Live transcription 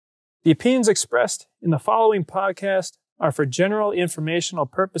The opinions expressed in the following podcast are for general informational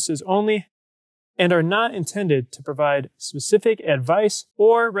purposes only and are not intended to provide specific advice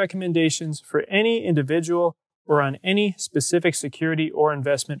or recommendations for any individual or on any specific security or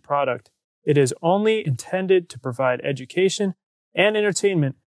investment product. It is only intended to provide education and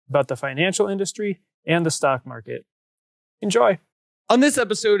entertainment about the financial industry and the stock market. Enjoy. On this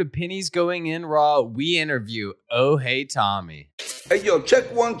episode of Pennies Going In Raw, we interview Oh Hey Tommy. Hey, yo, check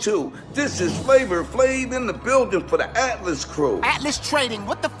 1, 2. This is Flavor Flav in the building for the Atlas crew. Atlas Trading,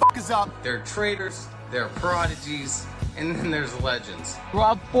 what the fuck is up? There are traders, there are prodigies, and then there's legends. We're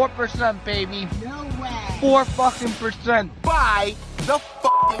up 4%, baby. No way. 4 fucking percent. Buy the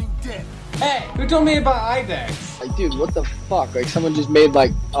fucking dip. Hey, who told me about IDEX? Like, dude, what the fuck? Like, someone just made,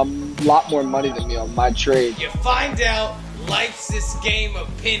 like, a lot more money than me on my trade. You find out life's this game of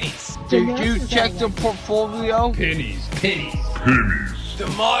pennies. Did you check the portfolio? Pennies. The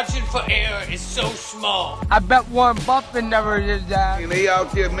margin for error is so small. I bet Warren Buffett never did that. And they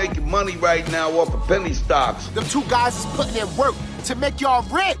out there making money right now off of penny stocks. Them two guys is putting in work to make y'all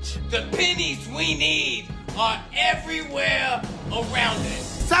rich. The pennies we need are everywhere around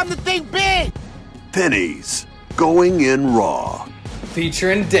us. Time to think big. Pennies Going In Raw.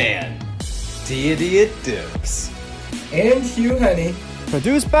 Featuring Dan, Deity at Dukes, and Hugh Honey.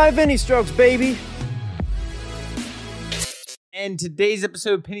 Produced by Vinny Strokes, baby. And today's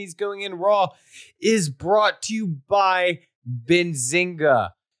episode of Pennies Going In Raw is brought to you by Benzinga.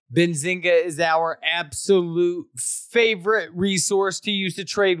 Benzinga is our absolute favorite resource to use to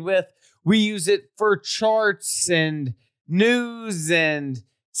trade with. We use it for charts and news and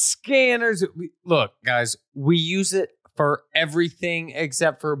scanners. Look, guys, we use it for everything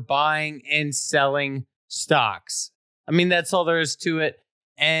except for buying and selling stocks. I mean, that's all there is to it.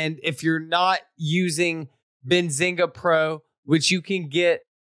 And if you're not using Benzinga Pro, which you can get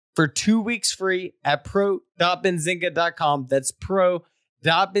for 2 weeks free at pro.benzinga.com. That's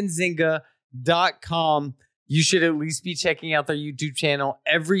pro.benzinga.com. You should at least be checking out their YouTube channel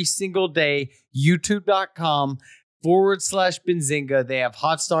every single day, youtube.com/Benzinga. They have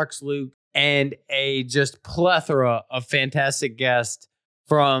Hot Stocks Luke and a just plethora of fantastic guests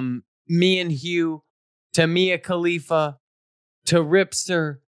from me and Hugh to Mia Khalifa to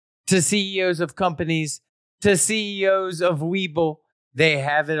Ripster to CEOs of companies to CEOs of Weeble. They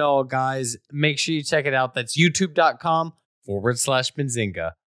have it all, guys. Make sure you check it out. That's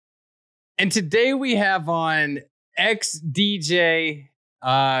youtube.com/Benzinga. And today we have on ex-DJ,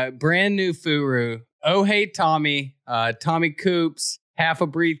 brand new Furu, Oh Hey Tommy, Tommy Coops, Half a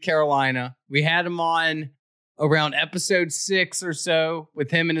Breed Carolina. We had him on around episode 6 or so with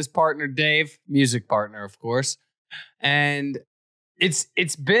him and his partner, Dave, music partner, of course. And it's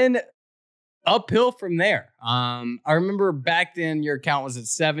been uphill from there. I remember back then your account was at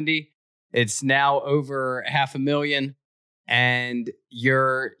 70. It's now over 500,000, and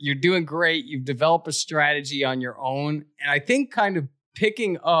you're doing great. You've developed a strategy on your own, and I think kind of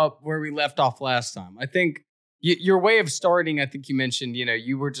picking up where we left off last time. I think your way of starting, I think you mentioned,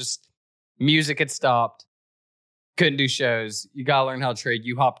 you were just music had stopped, couldn't do shows. You got to learn how to trade.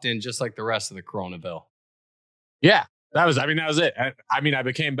 You hopped in just like the rest of the Coronaville. Yeah. That was it. I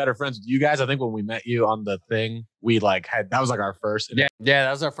became better friends with you guys. I think when we met you on the thing, we that was like our first. Yeah, that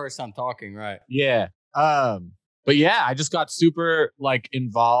was our first time talking, right? Yeah. But yeah, I just got super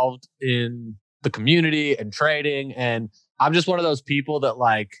involved in the community and trading. And I'm just one of those people that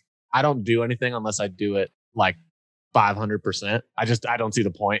I don't do anything unless I do it 500%. I don't see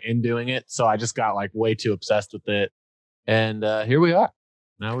the point in doing it. So I just got way too obsessed with it. And here we are.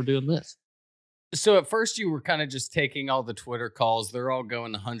 Now we're doing this. So at first you were kind of just taking all the Twitter calls. They're all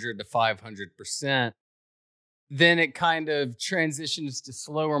going 100 to 500%. Then it kind of transitions to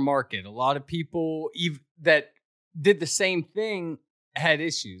slower market. A lot of people that did the same thing had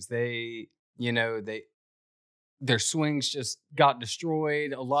issues. Their swings just got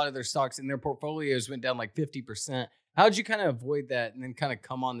destroyed. A lot of their stocks in their portfolios went down 50%. How'd you kind of avoid that and then kind of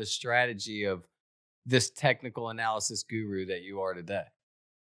come on the strategy of this technical analysis guru that you are today?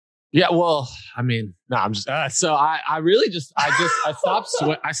 Yeah, well, I'm just so I really just I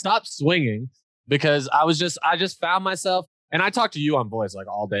stopped swinging because I just found myself, and I talked to you on voice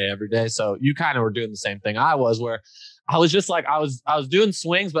all day every day, so you kind of were doing the same thing I was, where I was just I was doing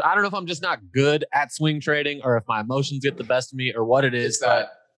swings, but I don't know if I'm just not good at swing trading or if my emotions get the best of me or what it is. But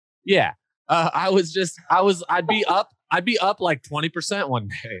yeah, I'd be up 20% one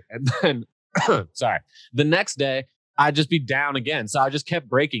day, and then the next day I'd just be down again. So I just kept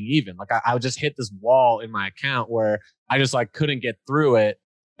breaking even. I would just hit this wall in my account where I just couldn't get through it.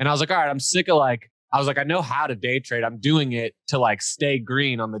 And I was like, all right, I'm sick of I was like, I know how to day trade. I'm doing it to like stay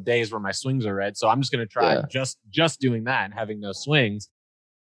green on the days where my swings are red. So I'm just going to try just doing that and having no swings.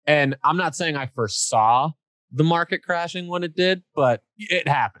 And I'm not saying I foresaw the market crashing when it did, but it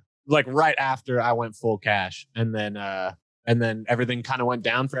happened like right after I went full cash. And then everything kind of went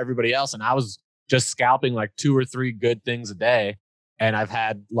down for everybody else. And I was just scalping like 2 or 3 good things a day. And I've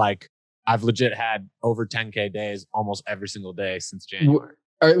legit had over 10K days almost every single day since January.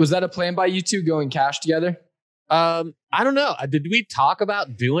 Was that a plan by you two going cash together? I don't know. Did we talk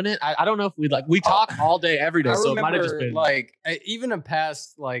about doing it? I don't know if we talk all day, every day. So it might have just been like even in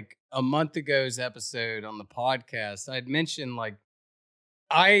past like a month ago's episode on the podcast, I'd mentioned like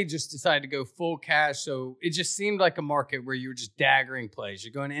I just decided to go full cash. So it just seemed like a market where you were just daggering plays.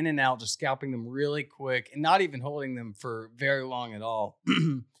 You're going in and out, just scalping them really quick and not even holding them for very long at all.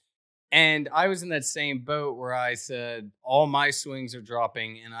 And I was in that same boat where I said, all my swings are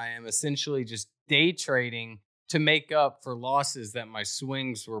dropping and I am essentially just day trading to make up for losses that my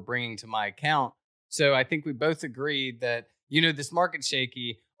swings were bringing to my account. So I think we both agreed that, this market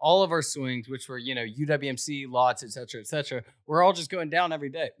shaky, all of our swings, which were, UWMC, lots, et cetera, we're all just going down every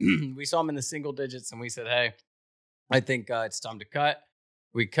day. We saw them in the single digits and we said, hey, I think it's time to cut.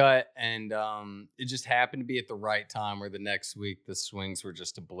 We cut, and it just happened to be at the right time where the next week the swings were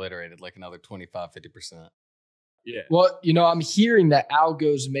just obliterated like another 25, 50%. Yeah. Well, I'm hearing that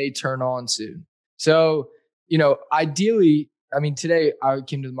algos may turn on soon. So, ideally, today I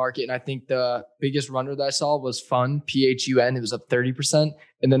came to the market and I think the biggest runner that I saw was Fun, PHUN. It was up 30%.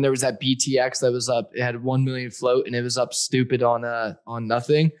 And then there was that BTX that was up. It had 1 million float and it was up stupid on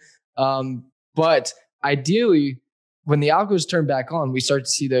nothing. But ideally, when the algos turn back on, we start to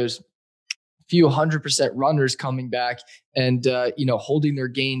see those few 100% runners coming back and, holding their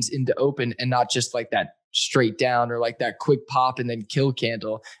gains into open and not just like that straight down or like that quick pop and then kill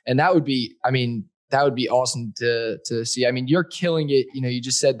candle. And that would be awesome to see. You're killing it. You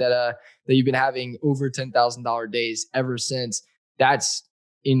just said that you've been having over $10,000 days ever since. That's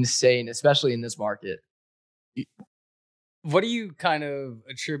insane, especially in this market. What do you kind of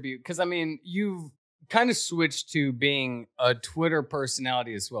attribute? Because you've kind of switched to being a Twitter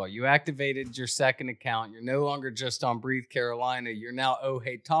personality as well. You activated your second account. You're no longer just on Breathe Carolina. You're now Oh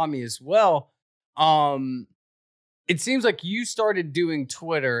Hey Tommy as well. It seems like you started doing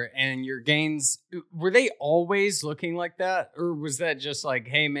Twitter and your gains, were they always looking like that? Or was that just like,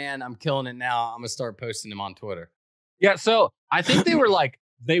 hey man, I'm killing it now, I'm gonna start posting them on Twitter? Yeah, so I think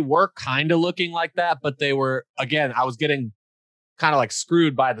they were kind of looking like that, but they were, again, I was getting kind of like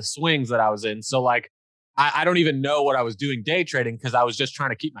screwed by the swings that I was in. So like, I don't even know what I was doing day trading because I was just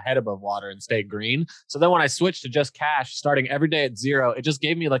trying to keep my head above water and stay green. So then when I switched to just cash, starting every day at 0, it just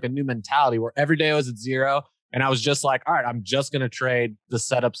gave me like a new mentality where every day I was at 0. And I was just like, all right, I'm just going to trade the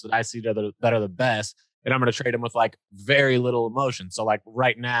setups that I see that are the best. And I'm going to trade them with like very little emotion. So like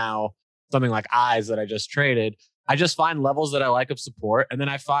right now, something like eyes that I just traded, I just find levels that I like of support. And then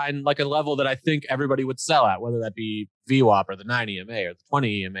I find like a level that I think everybody would sell at, whether that be VWAP or the 9 EMA or the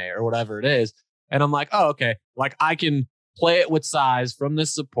 20 EMA or whatever it is. And I'm like, oh, okay. Like I can play it with size from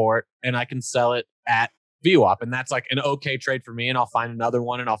this support and I can sell it at VWAP. And that's like an okay trade for me. And I'll find another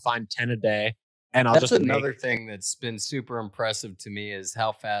one and I'll find 10 a day. And that's another thing that's been super impressive to me is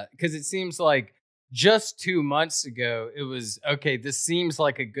how fast, because it seems like just 2 months ago, it was, okay, this seems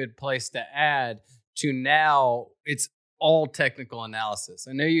like a good place to add, to now it's all technical analysis.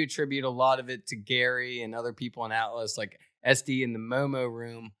 I know you attribute a lot of it to Gary and other people in Atlas, like SD in the Momo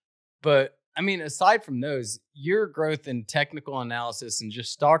room. But aside from those, your growth in technical analysis and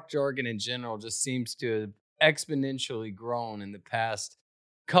just stock jargon in general just seems to have exponentially grown in the past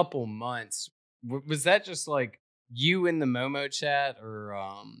couple months. Was that just like you in the Momo chat or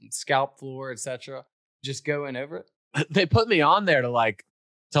Scalp Floor, etc., just going over it? They put me on there to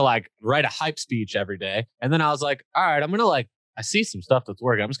write a hype speech every day. And then I was like, all right, I'm going to I see some stuff that's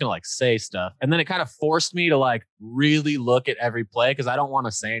working. I'm just going to say stuff. And then it kind of forced me to really look at every play because I don't want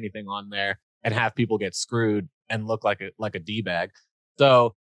to say anything on there and have people get screwed and look like a D-bag.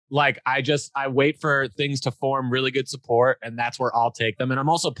 So I wait for things to form really good support and that's where I'll take them. And I'm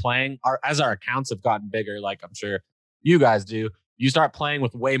also playing as our accounts have gotten bigger, like I'm sure you guys do, you start playing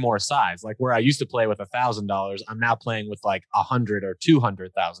with way more size. Like where I used to play with $1,000, I'm now playing with like $100,000 or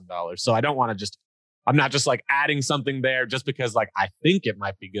 $200,000. So I don't want to I'm not just adding something there just because I think it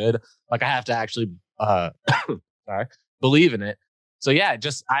might be good. I have to actually, believe in it. So yeah,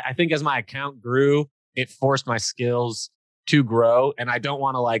 I think as my account grew, it forced my skills to grow, and I don't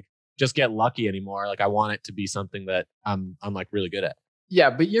want to just get lucky anymore. I want it to be something that I'm really good at. Yeah,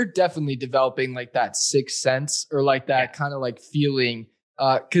 but you're definitely developing that sixth sense or that kind of feeling.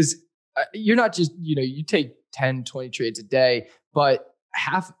 Because you're not just, you take 10, 20 trades a day, but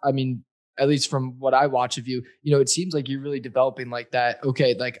at least from what I watch of you, it seems like you're really developing like that.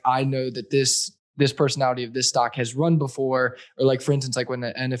 Okay. Like I know that this personality of this stock has run before, or like, for instance, like when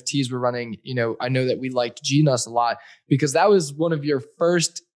the NFTs were running, I know that we liked Genus a lot because that was one of your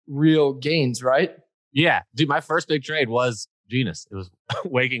first real gains, right? Yeah, dude, my first big trade was Genus. It was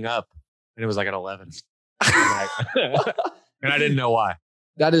waking up and it was like at 11. And I didn't know why.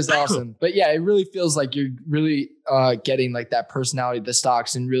 That is awesome. But yeah, it really feels like you're really getting like that personality of the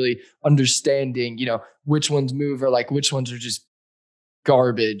stocks and really understanding, which ones move or like which ones are just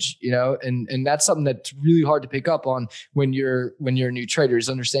garbage, and that's something that's really hard to pick up on when you're a new trader, is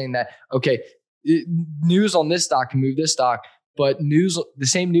understanding that, okay, news on this stock can move this stock, but the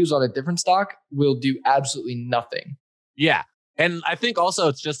same news on a different stock will do absolutely nothing. Yeah. And I think also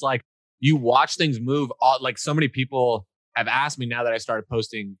it's just like you watch things move. Like so many people have asked me now that I started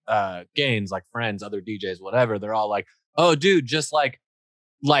posting gains, like friends, other DJs, whatever. They're all like, oh, dude, just like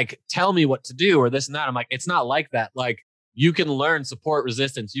tell me what to do or this and that. I'm like, it's not like that. Like you can learn support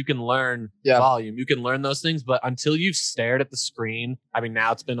resistance. You can learn volume. You can learn those things. But until you've stared at the screen, I mean,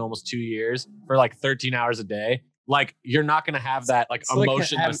 now it's been almost 2 years for like 13 hours a day. Like you're not going to have that like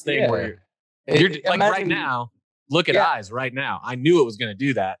emotionless thing where you're like right now, look at eyes right now. I knew it was going to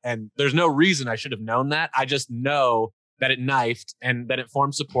do that. And there's no reason I should have known that. I just know that it knifed and that it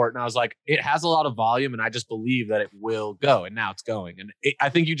formed support. And I was like, it has a lot of volume and I just believe that it will go. And now it's going. And I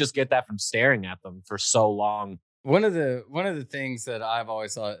think you just get that from staring at them for so long. One of the things that I've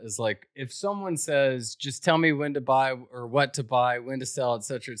always thought is like, if someone says, just tell me when to buy or what to buy, when to sell, et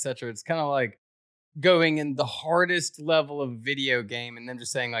cetera, it's kind of like going in the hardest level of video game and then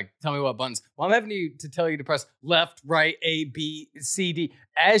just saying like, tell me what buttons. Well, I'm having to tell you to press left, right, A, B, C, D.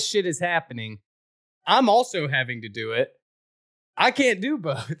 As shit is happening, I'm also having to do it. I can't do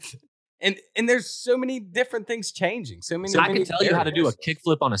both. And there's so many different things changing. So many. I can tell you how to do a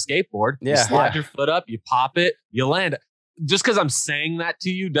kickflip on a skateboard. Yeah. You slide your foot up, you pop it, you land. Just because I'm saying that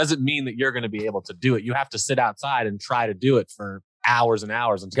to you doesn't mean that you're going to be able to do it. You have to sit outside and try to do it for hours and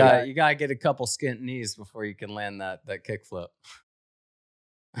hours. Until you gotta get a couple skint knees before you can land that kickflip.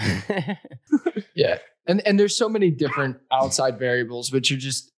 Yeah. And there's so many different outside variables, which are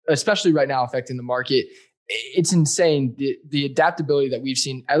just, especially right now, affecting the market. It's insane. The adaptability that we've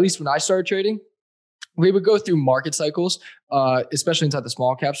seen, at least when I started trading, we would go through market cycles, especially inside the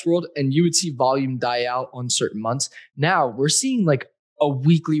small caps world, and you would see volume die out on certain months. Now we're seeing like a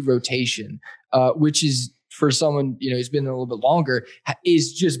weekly rotation, which is for someone, who's been a little bit longer,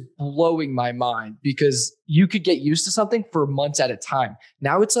 is just blowing my mind because you could get used to something for months at a time.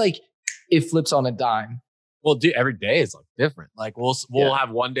 Now it's like it flips on a dime. Well, dude, every day is like different. Like we'll have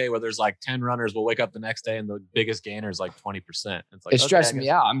one day where there's like 10 runners. We'll wake up the next day and the biggest gainer is like 20%. It's like, it's stressing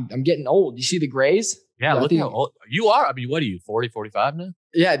me out. I'm getting old. You see the grays? Yeah, look how old you are. I mean, what are you, 40, 45 now?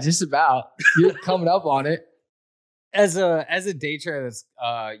 Yeah, just about. You're coming up on it. As a day trader that's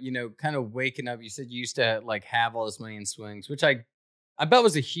kind of waking up, you said you used to like have all this money in swings, which I bet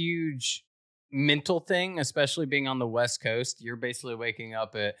was a huge mental thing, especially being on the West Coast. You're basically waking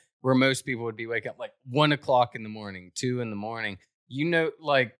up at where most people would be waking up like 1 o'clock in the morning, 2 in the morning.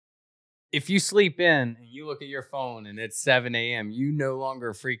 Like if you sleep in and you look at your phone and it's 7 a.m., you no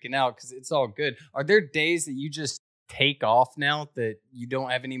longer freaking out because it's all good. Are there days that you just take off now that you don't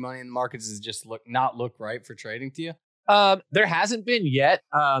have any money in the markets? Does it just not look right for trading to you? There hasn't been yet.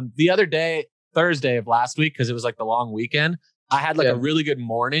 The other day, Thursday of last week, because it was like the long weekend, I had like a really good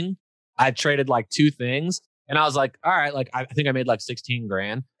morning. I traded like 2 things. And I was like, all right, like I think I made like 16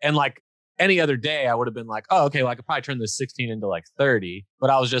 grand. And like any other day, I would have been like, oh, okay, well, I could probably turn this 16 into like 30. But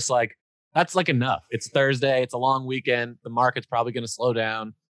I was just like, that's like enough. It's Thursday. It's a long weekend. The market's probably going to slow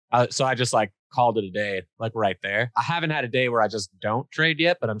down. So I just like called it a day, like right there. I haven't had a day where I just don't trade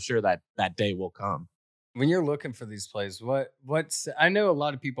yet, but I'm sure that day will come. When you're looking for these plays, what's I know a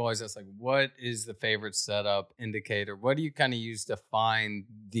lot of people always ask like, what is the favorite setup indicator? What do you kind of use to find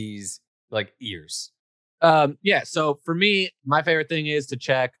these like ears? So for me, my favorite thing is to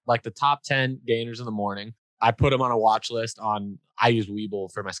check like the top 10 gainers in the morning. I put them on a watch list I use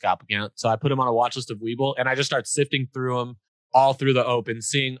Webull for my scalp account. So I put them on a watch list of Webull and I just start sifting through them all through the open,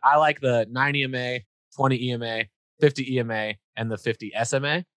 seeing I like the 9 EMA, 20 EMA, 50 EMA, and the 50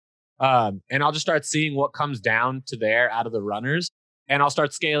 SMA. And I'll just start seeing what comes down to there out of the runners. And I'll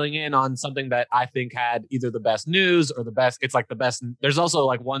start scaling in on something that I think had either the best news or it's like the best. There's also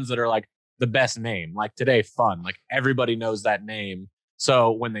like ones that are like the best name, like Today Fun. Like everybody knows that name.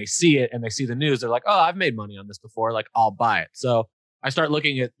 So when they see it and they see the news, they're like, oh, I've made money on this before. Like I'll buy it. So I start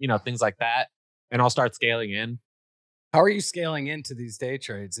looking at, things like that and I'll start scaling in. How are you scaling into these day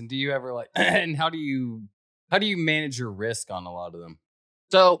trades? And do you ever and how do you manage your risk on a lot of them?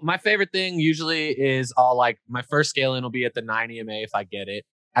 So my favorite thing usually is my first scale in will be at the 9 EMA if I get it.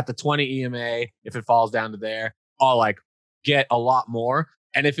 At the 20 EMA, if it falls down to there, I'll get a lot more.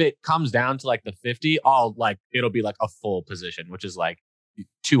 And if it comes down to the 50, it'll be a full position, which is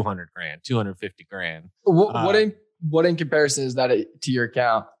 200 grand, 250 grand. What in comparison is that to your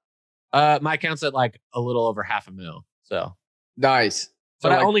account? My account's at a little over $500,000. So nice.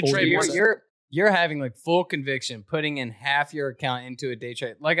 But I only trade you're having full conviction, putting in half your account into a day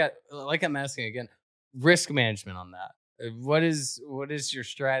trade. I'm asking again, risk management on that. What is your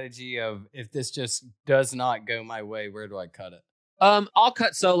strategy of if this just does not go my way, where do I cut it? I'll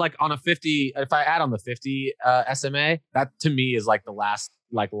cut. So on a 50, if I add on the 50 SMA, that to me is the last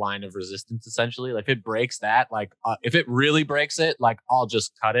line of resistance essentially. If it breaks that, if it really breaks it, I'll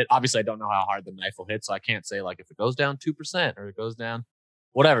just cut it. Obviously, I don't know how hard the knife will hit, so I can't say if it goes down 2% or it goes down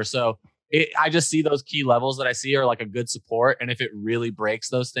whatever. So I just see those key levels that I see are a good support, and if it really breaks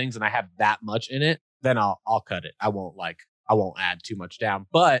those things and I have that much in it, then I'll cut it. I won't add too much down.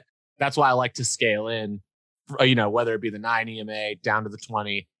 But that's why I like to scale in, whether it be the 9 EMA down to the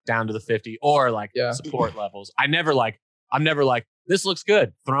 20, down to the 50, or support levels. I'm never this looks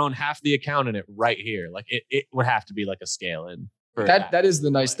good, throwing half the account in it right here. It would have to be a scale in. That is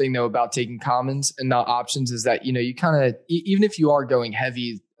the nice thing though about taking commons and not options is that, you kind of, even if you are going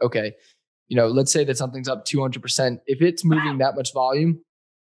heavy, okay, let's say that something's up 200%. If it's moving that much volume,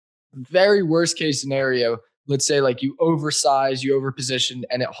 very worst case scenario, let's say you oversize, you overposition,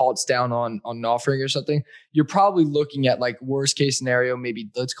 and it halts down on an offering or something, you're probably looking at worst case scenario, maybe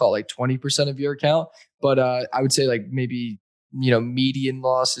let's call it 20% of your account. But I would say maybe, median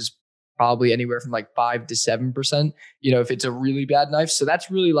loss is probably anywhere from 5 to 7%, if it's a really bad knife. So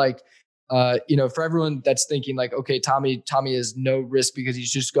that's really for everyone that's thinking okay, Tommy has no risk because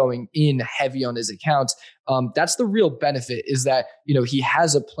he's just going in heavy on his accounts. That's the real benefit is that, he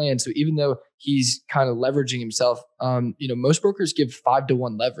has a plan. So even though he's kind of leveraging himself, most brokers give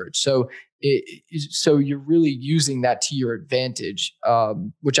 5-to-1 leverage. So so you're really using that to your advantage,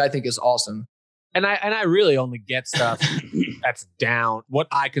 which I think is awesome. And I really only get stuff that's down, what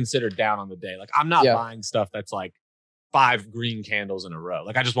I consider down on the day. I'm not buying stuff that's 5 green candles in a row.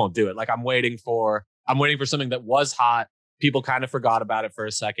 I just won't do it. I'm waiting for something that was hot. People kind of forgot about it for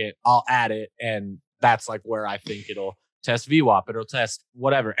a second. I'll add it. And that's where I think it'll test VWAP. It'll test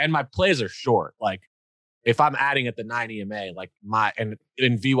whatever. And my plays are short. If I'm adding at the 9 EMA, and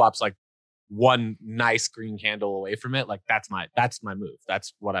VWAP's one nice green candle away from it, that's my move.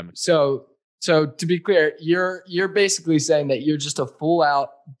 That's what I'm. So to be clear, you're basically saying that you're just a full out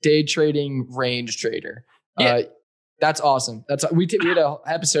day trading range trader. Yeah. That's awesome. We had an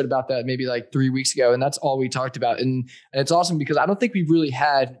episode about that maybe 3 weeks ago, and that's all we talked about. And it's awesome because I don't think we've really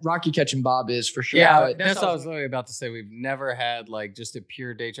had Rocky Catching Bob is for sure. Yeah, that's what I was literally about to say. We've never had just a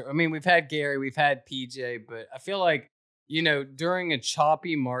pure day trade. I mean, we've had Gary, we've had PJ, but I feel during a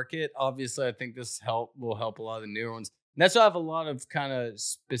choppy market, obviously I think this will help a lot of the newer ones. And that's why I have a lot of kind of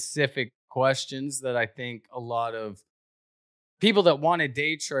specific questions that I think a lot of people that want to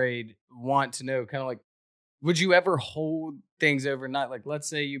day trade want to know, kind of would you ever hold things overnight? Let's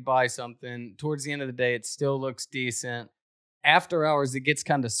say you buy something towards the end of the day, it still looks decent. After hours, it gets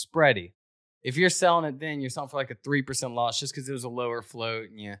kind of spready. If you're selling it, then you're selling for a 3% loss just because it was a lower float.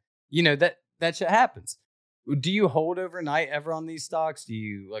 And that shit happens. Do you hold overnight ever on these stocks? Do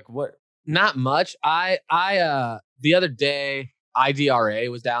you what? Not much. I the other day,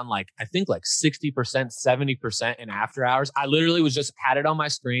 IDRA was down I think 60%, 70% in after hours. I literally had it on my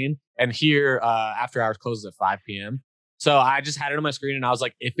screen, and here after hours closes at 5 p.m. So I just had it on my screen, and I was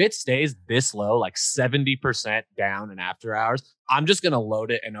if it stays this low, 70% down in after hours, I'm just gonna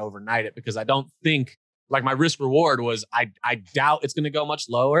load it and overnight it because I don't think my risk reward was I doubt it's gonna go much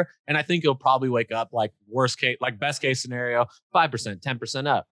lower, and I think it'll probably wake up worst case, best case scenario, 5%, 10%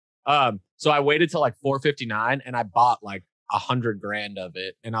 up. So I waited till 4:59, and I bought 100 grand of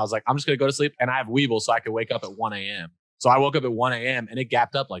it. And I was I'm just going to go to sleep, and I have Weeble so I could wake up at 1 a.m. So I woke up at 1 a.m. and it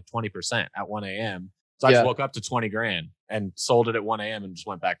gapped up 20% at 1 a.m. So I just woke up to 20 grand and sold it at 1 a.m. and just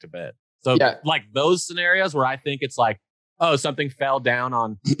went back to bed. So those scenarios where I think it's oh, something fell down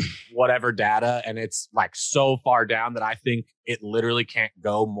on whatever data and it's so far down that I think it literally can't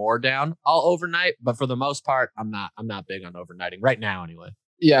go more down, I'll overnight. But for the most part, I'm not big on overnighting right now anyway.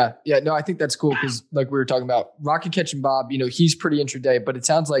 Yeah. No, I think that's cool because we were talking about Rocky Catching Bob, he's pretty intraday, but it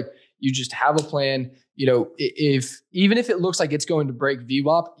sounds like you just have a plan. Even if it looks like it's going to break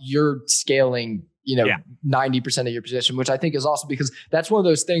VWAP, you're scaling, 90% of your position, which I think is awesome because that's one of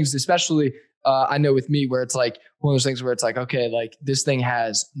those things, especially I know with me where it's like one of those things where it's like, okay, like this thing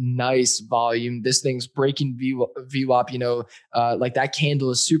has nice volume. This thing's breaking VWAP, like that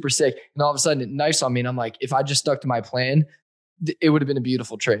candle is super sick. And all of a sudden it knifes on me. And I'm like, if I just stuck to my plan, it would have been a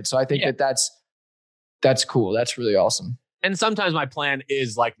beautiful trade. So I think that's cool. That's really awesome. And sometimes my plan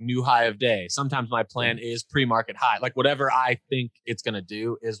is like new high of day. Sometimes my plan is pre-market high. Like whatever I think it's going to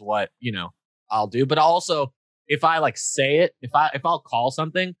do is what, I'll do. But also if I like say it, if I'll call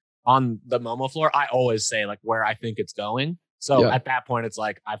something on the Momo floor, I always say like where I think it's going. So at that point, it's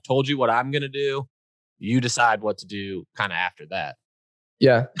like, I've told you what I'm going to do. You decide what to do kind of after that.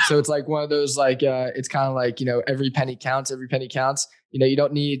 Yeah. So it's like one of those, like, it's kind of like, every penny counts, every penny counts. You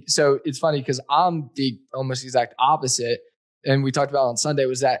don't need, so it's funny because I'm the almost exact opposite. And we talked about on Sunday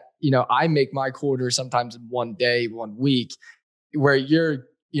was that, I make my quarter sometimes in one day, 1 week, where you're,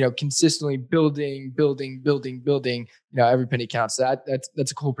 consistently building, every penny counts.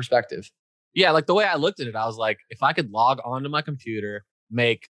 That's a cool perspective. Yeah. Like the way I looked at it, I was like, if I could log onto my computer,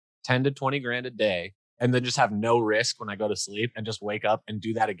 make 10 to 20 grand a day, and then just have no risk when I go to sleep and just wake up and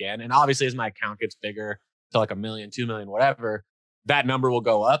do that again. And obviously as my account gets bigger to like $1 million, 2 million, whatever, that number will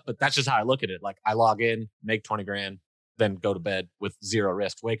go up. But that's just how I look at it. Like I log in, make 20 grand, then go to bed with zero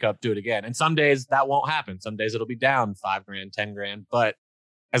risk, wake up, do it again. And some days that won't happen. Some days it'll be down 5 grand, 10 grand. But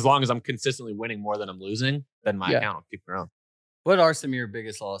as long as I'm consistently winning more than I'm losing, then my account will keep growing. What are some of your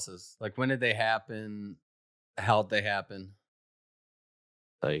biggest losses? Like when did they happen? How'd they happen?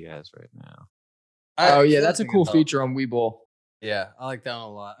 I'll tell you guys right now. That's a cool feature on Webull. Yeah, I like that one a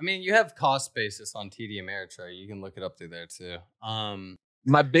lot. I mean, you have cost basis on TD Ameritrade. You can look it up through there too.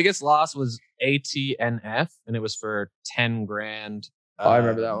 My biggest loss was ATNF, and it was for 10 grand. I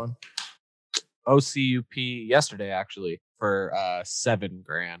remember that one. OCUP yesterday, actually, for 7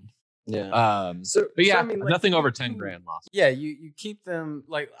 grand. Yeah. Nothing over 10 grand loss. Yeah, you keep them.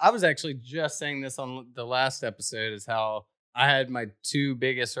 Like I was actually just saying this on the last episode is how I had my 2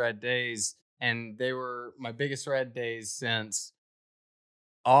 biggest red days, and they were my biggest red days since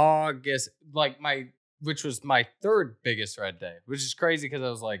August, which was my 3rd biggest red day, which is crazy because I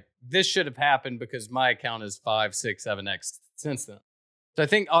was like, this should have happened because my account is 5, 6, 7x since then. So I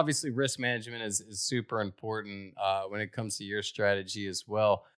think obviously risk management is super important when it comes to your strategy as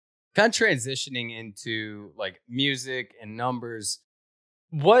well. Kind of transitioning into like music and numbers,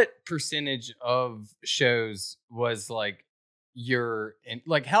 what percentage of shows was like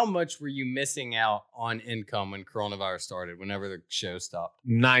how much were you missing out on income when coronavirus started, whenever the show stopped?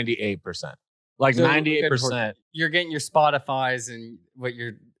 98%. Like so 98%. You're getting your Spotify's and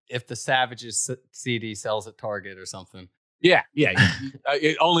if the Savages CD sells at Target or something. Yeah.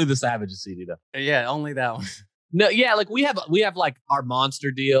 Only the Savages CD though. Yeah, only that one. No, yeah, like we have like our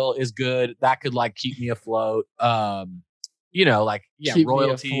Monster deal is good. That could like keep me afloat. Keep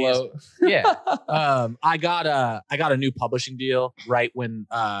royalties. Yeah. I got a new publishing deal right when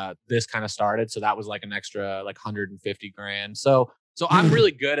this kind of started. So that was like an extra like 150 grand. So I'm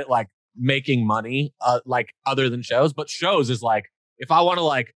really good at like making money like other than shows, but shows is like if I want to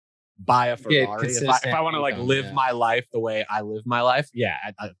like buy a Ferrari, if I want to like live my life the way I live my life,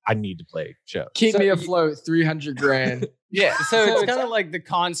 I need to play shows. Keep me afloat, 300 grand. Yeah. So it's kind of like the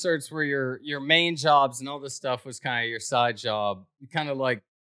concerts where your main jobs and all this stuff was kind of your side job. Kind of like,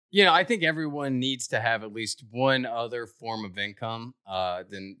 I think everyone needs to have at least one other form of income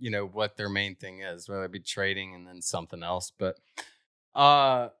than, what their main thing is, whether it be trading and then something else. But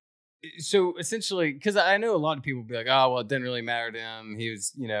so essentially, because I know a lot of people be like, oh, well, it didn't really matter to him. He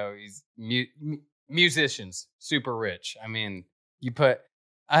was, he's musicians, super rich. I mean,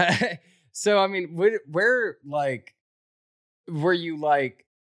 so, I mean, where like, were you like,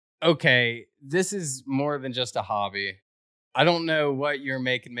 okay, this is more than just a hobby. I don't know what you're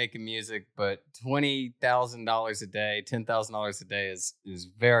making music, but $20,000 a day, $10,000 a day is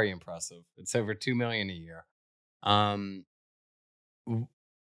very impressive. It's over $2 million a year.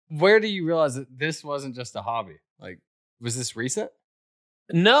 Where do you realize that this wasn't just a hobby? Like, was this recent?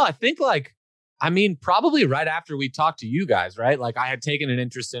 No, I think probably right after we talked to you guys, right? Like I had taken an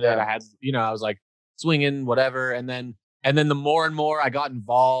interest in it. I had, I was like swinging, whatever. And then the more and more I got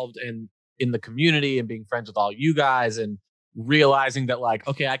involved in the community and being friends with all you guys and realizing that like,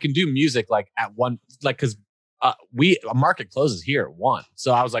 okay, I can do music like at one, like, cause a market closes here at 1.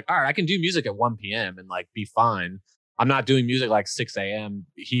 So I was like, all right, I can do music at 1 p.m. and like be fine. I'm not doing music like 6 a.m.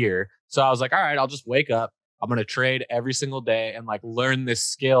 here. So I was like, all right, I'll just wake up. I'm going to trade every single day and like learn this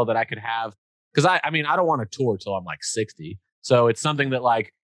skill that I could have. Cause I don't want to tour till I'm like 60. So it's something that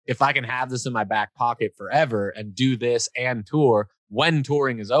like, if I can have this in my back pocket forever and do this and tour when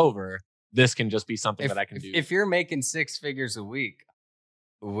touring is over, this can just be something that I can do. If you're making 6 figures a week,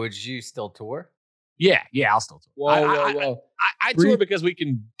 Would you still tour? Yeah, I'll still tour. Whoa. I tour because we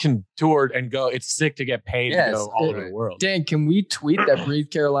can tour and go. It's sick to get paid to go all over the world. Dan, can we tweet that Breathe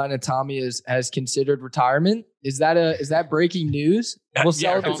Carolina Tommy has considered retirement? Is that breaking news? We'll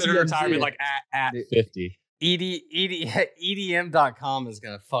sell consider retirement like at 50. EDM.com is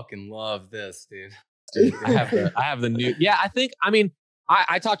gonna fucking love this, dude. I have the new. Yeah,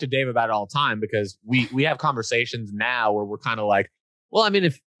 I talk to Dave about it all the time because we have conversations now where we're kind of like, well, I mean,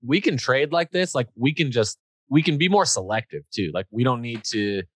 if we can trade like this, like we can be more selective too. Like we don't need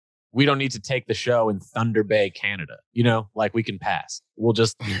to take the show in Thunder Bay, Canada. You know, like we can pass.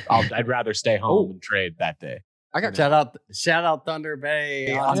 I'd rather stay home and trade that day. I got shout out Thunder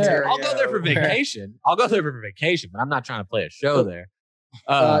Bay. Ontario. I'll go there for vacation. But I'm not trying to play a show there.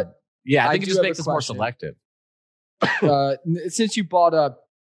 I think it just makes us more selective. Since you brought up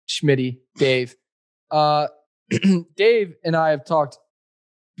Schmitty, Dave, Dave and I have talked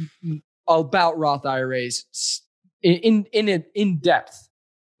about Roth IRAs in depth.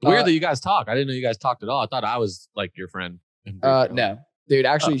 Weird that you guys talk. I didn't know you guys talked at all. I thought I was like your friend. No, dude.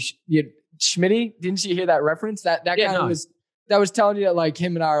 Actually, Schmitty, didn't you hear that reference? That was telling you that like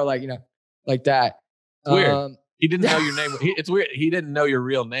him and I are like, you know, like that. It's weird. He didn't know your name. It's weird. He didn't know your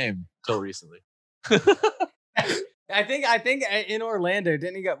real name till recently. I think in Orlando,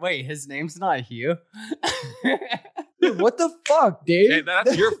 didn't he go? Wait, his name's not Hugh. Dude, what the fuck, Dave? Hey,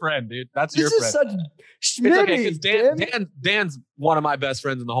 that's your friend, dude. That's your friend. This is such Schmitty. It's okay, because Dan's one of my best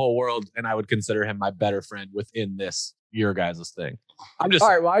friends in the whole world, and I would consider him my better friend within this your guys' thing. I'm just all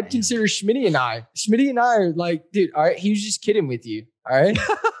right. Well, I'd consider Schmitty and I. Schmitty and I are like, dude. All right, he was just kidding with you. All right,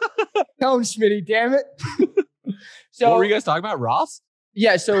 tell him, Schmitty. Damn it. So, what were you guys talking about, Ross?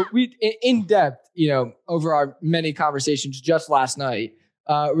 Yeah. So we in depth, you know, over our many conversations just last night,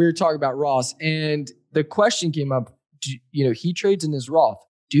 we were talking about Ross, and the question came up. You know, he trades in his Roth.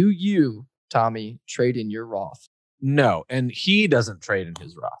 Do you, Tommy, trade in your Roth? No, and he doesn't trade in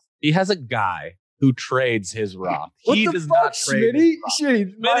his Roth. He has a guy who trades his Roth. He does not trade his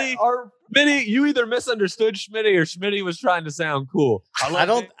Roth. Schmitty, you either misunderstood Schmitty or Schmitty was trying to sound cool. I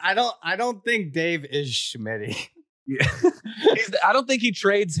don't think Dave is Schmitty. Yeah. I don't think he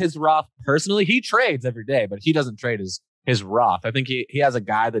trades his Roth personally. He trades every day, but he doesn't trade his Roth. I think he has a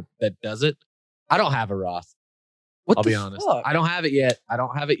guy that does it. I don't have a Roth. I'll be honest. I don't have it yet.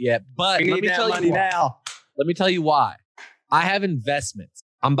 But let me tell you now. Let me tell you why. I have investments.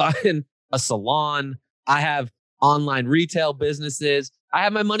 I'm buying a salon. I have online retail businesses. I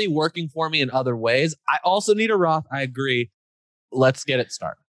have my money working for me in other ways. I also need a Roth. I agree. Let's get it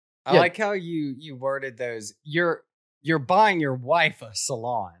started. I like how you worded those. You're buying your wife a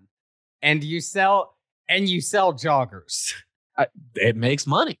salon, and you sell joggers. It makes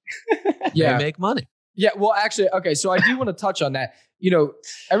money. Yeah, they make money. Yeah, well, actually, okay. So I do want to touch on that. You know,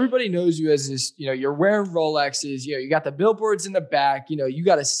 everybody knows you as this. You know, you're wearing Rolexes. You know, you got the billboards in the back. You know, you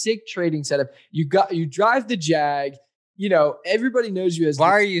got a sick trading setup. You drive the Jag. You know, everybody knows you as.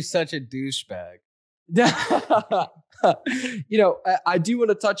 Why are you such a douchebag? You know, I do want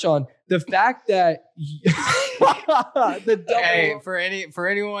to touch on the fact that Hey, for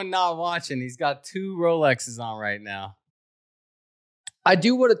anyone not watching, he's got 2 Rolexes on right now. I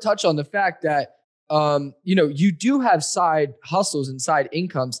do want to touch on the fact that you know, you do have side hustles and side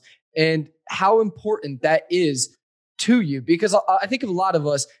incomes, and how important that is to you. Because I think a lot of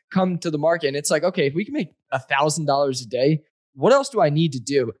us come to the market and it's like, okay, if we can make $1,000 a day, what else do I need to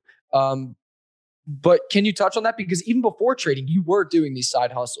do? But can you touch on that? Because even before trading, you were doing these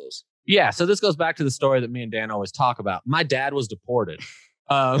side hustles. Yeah. So this goes back to the story that me and Dan always talk about. My dad was deported.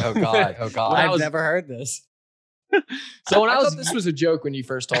 Oh God. I've never heard this. So I thought this was a joke when you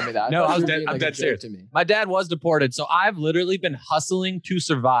first told me that. No, I'm dead serious. To me. My dad was deported. So I've literally been hustling to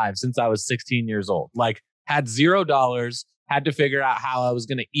survive since I was 16 years old. Like had $0, had to figure out how I was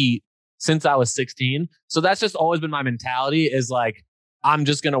going to eat since I was 16. So that's just always been my mentality is like, I'm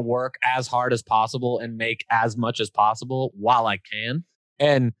just going to work as hard as possible and make as much as possible while I can.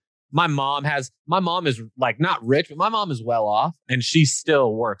 And my mom is like not rich, but my mom is well off and she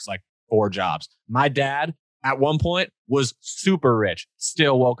still works like 4 jobs. My dad at one point was super rich,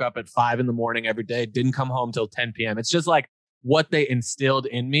 still woke up at 5 a.m. every day, didn't come home till 10 p.m. It's just like what they instilled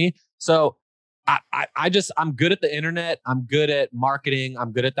in me. So I'm good at the internet. I'm good at marketing.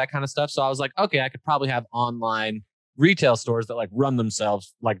 I'm good at that kind of stuff. So I was like, okay, I could probably have online retail stores that like run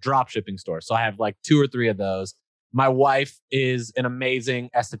themselves like drop shipping stores. So I have like 2 or 3 of those. My wife is an amazing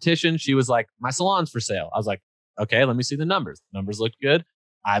esthetician. She was like, my salon's for sale. I was like, okay, let me see the numbers. Numbers look good.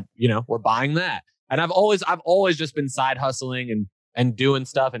 We're buying that. And I've always just been side hustling and doing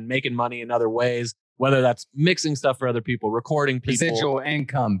stuff and making money in other ways whether that's mixing stuff for other people, recording people. Residual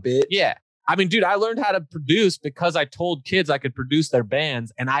income, bitch. Yeah. I mean, dude, I learned how to produce because I told kids I could produce their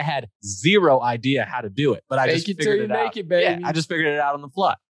bands, and I had zero idea how to do it. But I just figured it out. Make it, baby. Yeah, I just figured it out on the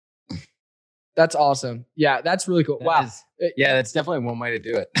fly. That's awesome. Yeah, that's really cool. Wow. That's definitely one way to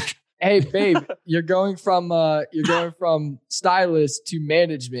do it. Hey, babe, you're going from stylist to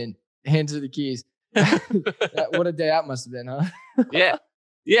management. Hands of the keys. What a day that must have been, huh?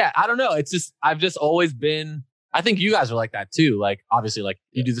 Yeah. I don't know. It's just I've just always been. I think you guys are like that too. Like obviously, like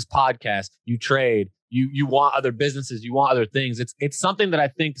you do this podcast, you trade, you want other businesses, you want other things. It's something that I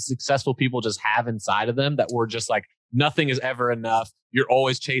think successful people just have inside of them that we're just like nothing is ever enough. You're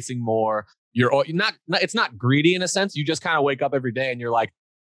always chasing more. You're not. It's not greedy in a sense. You just kind of wake up every day and you're like,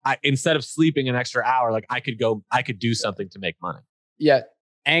 instead of sleeping an extra hour, like I could do something to make money. Yeah.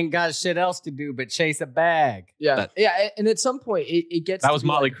 Ain't got shit else to do but chase a bag. Yeah. And at some point it gets. That was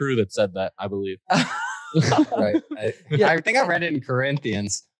Motley Crue that said that, I believe. Right. I think I read it in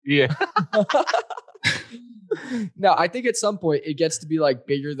Corinthians. Yeah. No, I think at some point it gets to be like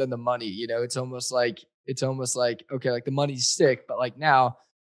bigger than the money. You know, it's almost like okay, like the money's sick, but like now,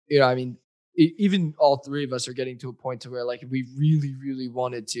 you know, I mean, even all three of us are getting to a point to where like if we really, really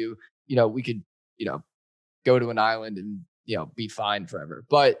wanted to, you know, we could, you know, go to an island and, you know, be fine forever.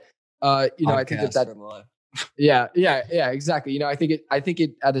 But you know, I think that yeah, exactly. You know, I think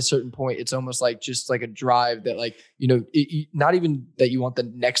it at a certain point, it's almost like just like a drive that like, you know, not even that you want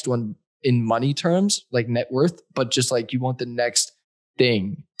the next one in money terms, like net worth, but just like you want the next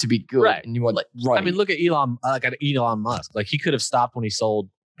thing to be good. Right. And you want I mean, look at Elon Musk. Like he could have stopped when he sold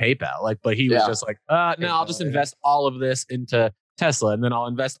PayPal, like, but he was just like, no, I'll just invest all of this into Tesla, and then I'll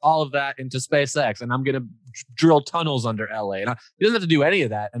invest all of that into SpaceX, and I'm gonna drill tunnels under LA. And he doesn't have to do any of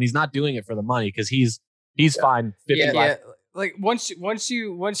that, and he's not doing it for the money because he's fine. 55. Yeah. Like once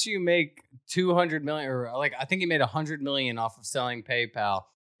you make 200 million, or like I think he made 100 million off of selling PayPal.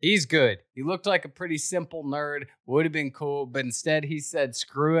 He's good. He looked like a pretty simple nerd. Would have been cool, but instead he said,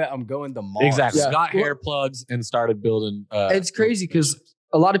 "Screw it, I'm going to Mars." Exactly. Got hair plugs and started building. It's crazy because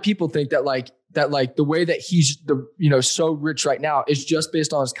a lot of people think that the way that he's so rich right now is just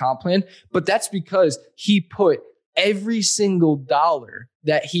based on his comp plan, but that's because he put every single dollar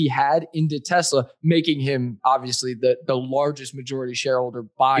that he had into Tesla, making him obviously the largest majority shareholder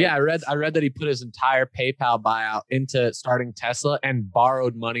by. Yeah, I read that he put his entire PayPal buyout into starting Tesla and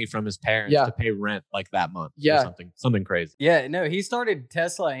borrowed money from his parents to pay rent like that month. Yeah, or something crazy. Yeah, no, he started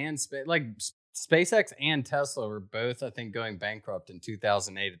Tesla and SpaceX and Tesla were both, I think, going bankrupt in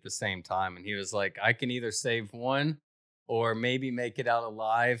 2008 at the same time. And he was like, I can either save one or maybe make it out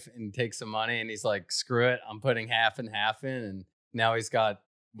alive and take some money. And he's like, screw it. I'm putting half and half in. And now he's got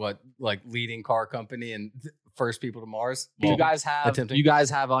leading car company and first people to Mars. Well, you guys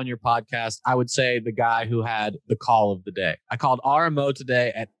have on your podcast, I would say the guy who had the call of the day. I called RMO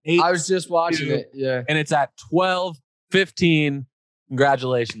today at 8. I was just watching it. Yeah. And it's at 12:15.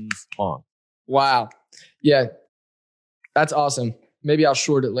 Congratulations, Long. Wow. Yeah. That's awesome. Maybe I'll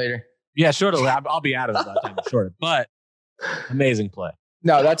short it later. Yeah, short it. I'll be out of it by the time I short it. But amazing play.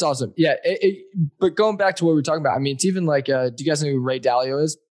 No, that's awesome. Yeah. But going back to what we were talking about, I mean, it's even like, do you guys know who Ray Dalio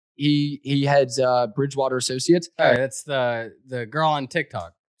is? He heads Bridgewater Associates. Oh, that's the girl on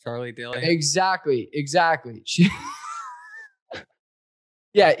TikTok, Charlie Dalio. Exactly. She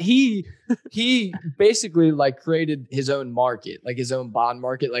Yeah, he basically like created his own market, like his own bond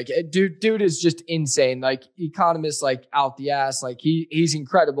market. Like dude is just insane. Like economist, like out the ass. Like he's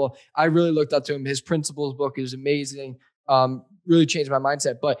incredible. I really looked up to him. His Principles book is amazing. Really changed my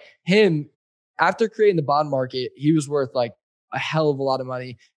mindset. But him, after creating the bond market, he was worth like a hell of a lot of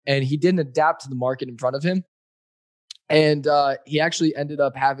money, and he didn't adapt to the market in front of him. And he actually ended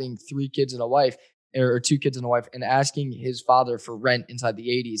up having 3 kids and a wife. Or 2 kids and a wife, and asking his father for rent inside the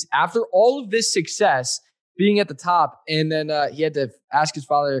 80s. After all of this success, being at the top, and then he had to ask his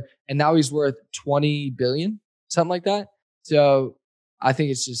father, and now he's worth 20 billion, something like that. So I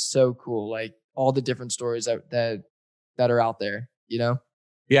think it's just so cool, like all the different stories that are out there, you know?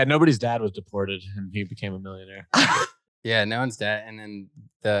 Yeah, nobody's dad was deported, and he became a millionaire. Yeah, no one's dad, and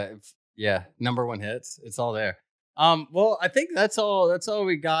then number 1 hits, it's all there. Well, I think that's all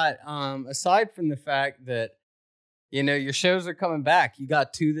we got. Aside from the fact that, you know, your shows are coming back. You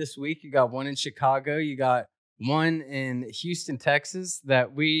got 2 this week. You got 1 in Chicago. You got 1 in Houston, Texas that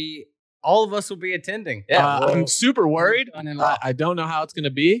all of us will be attending. Yeah, I'm super worried. I don't know how it's going to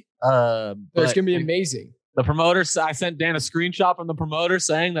be. But it's going to be amazing. The promoter, I sent Dan a screenshot from the promoter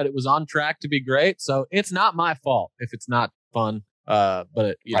saying that it was on track to be great. So it's not my fault if it's not fun.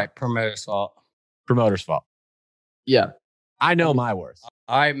 Promoter's fault. Promoter's fault. Yeah. I know my worth.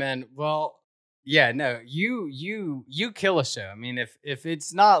 All right, man. Well, Yeah, no, you kill a show. I mean, if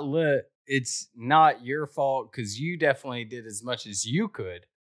it's not lit, it's not your fault because you definitely did as much as you could,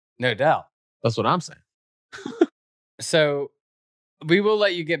 no doubt. That's what I'm saying. So we will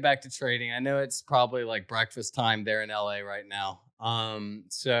let you get back to trading. I know it's probably like breakfast time there in LA right now.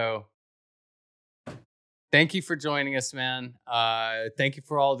 So thank you for joining us, man. Thank you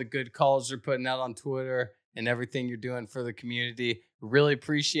for all the good calls you're putting out on Twitter and everything you're doing for the community. Really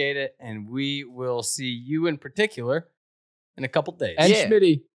appreciate it. And we will see you in particular in a couple days. And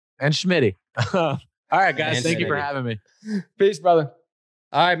Schmitty. And Schmitty. All right, guys. And Thank you for Schmitty. having me. Peace, brother.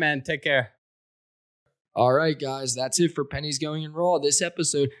 All right, man. Take care. All right, guys, that's it for Pennies Going in Raw this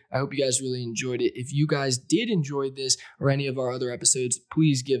episode. I hope you guys really enjoyed it. If you guys did enjoy this or any of our other episodes,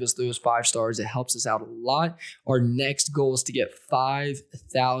 please give us those 5 stars. It helps us out a lot. Our next goal is to get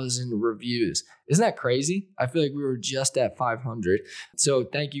 5,000 reviews. Isn't that crazy? I feel like we were just at 500. So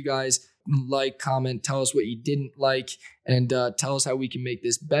thank you guys. Like, comment, tell us what you didn't like, and tell us how we can make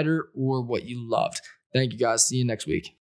this better or what you loved. Thank you guys. See you next week.